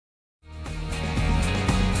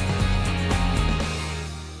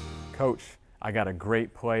Coach, I got a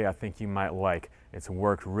great play I think you might like. It's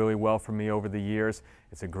worked really well for me over the years.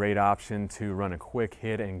 It's a great option to run a quick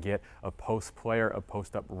hit and get a post player, a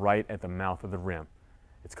post up right at the mouth of the rim.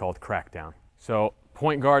 It's called Crackdown. So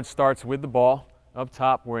point guard starts with the ball. Up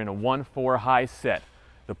top, we're in a 1-4 high set.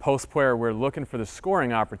 The post player we're looking for the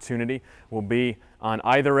scoring opportunity will be on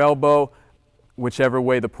either elbow, whichever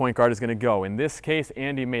way the point guard is going to go. In this case,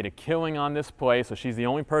 Andy made a killing on this play, so she's the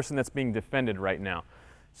only person that's being defended right now.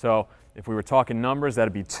 So if we were talking numbers,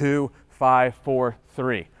 that'd be 2, 5, 4,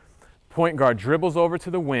 3. Point guard dribbles over to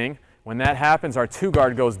the wing. When that happens, our 2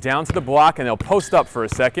 guard goes down to the block and they'll post up for a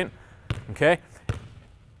second. Okay?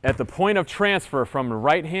 At the point of transfer from the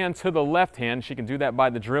right hand to the left hand, she can do that by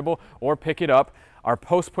the dribble or pick it up. Our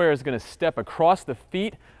post player is going to step across the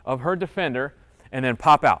feet of her defender and then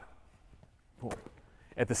pop out.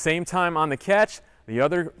 At the same time on the catch, the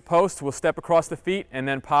other post will step across the feet and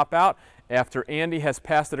then pop out. After Andy has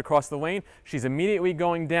passed it across the lane, she's immediately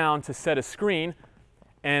going down to set a screen.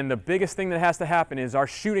 And the biggest thing that has to happen is our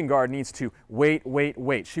shooting guard needs to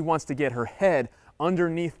wait. She wants to get her head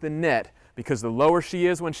underneath the net, because the lower she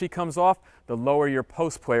is when she comes off, the lower your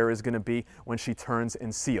post player is going to be when she turns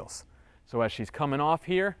and seals. So as she's coming off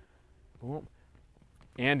here, boom,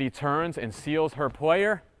 Andy turns and seals her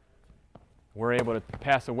player. We're able to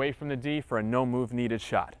pass away from the D for a no move needed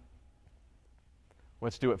shot.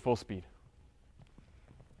 Let's do it full speed.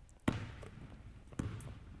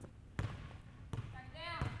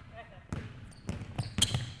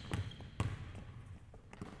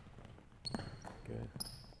 Good.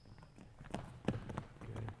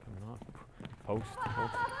 Good. Coming off. Post.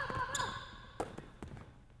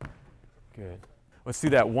 Good. Let's do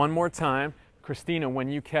that one more time. Christina, when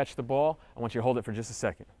you catch the ball, I want you to hold it for just a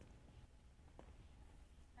second.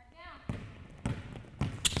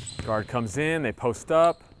 Guard comes in, they post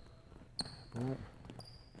up.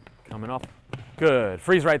 Coming off. Good.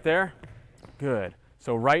 Freeze right there. Good.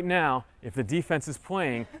 So right now, if the defense is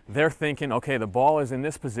playing, they're thinking, okay, the ball is in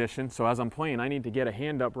this position, so as I'm playing, I need to get a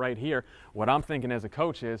hand up right here. What I'm thinking as a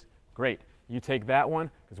coach is, great, you take that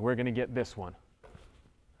one, because we're going to get this one.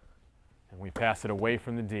 And we pass it away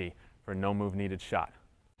from the D for a no move needed shot.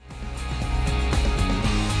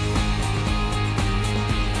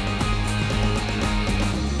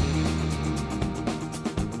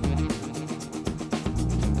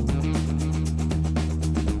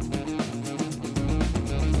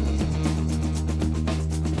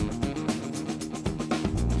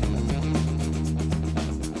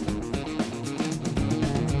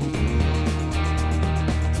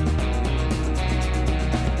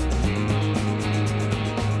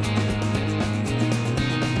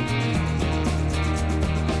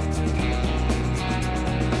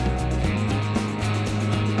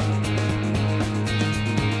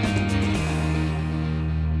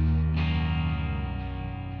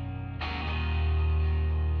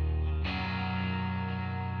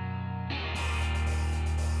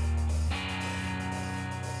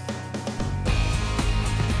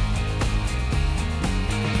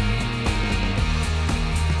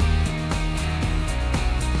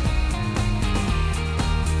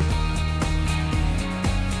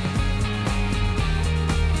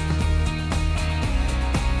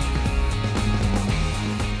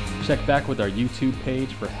 Check back with our YouTube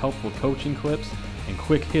page for helpful coaching clips and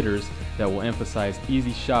quick hitters that will emphasize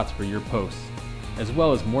easy shots for your posts, as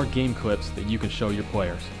well as more game clips that you can show your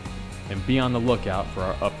players. And be on the lookout for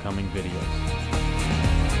our upcoming videos.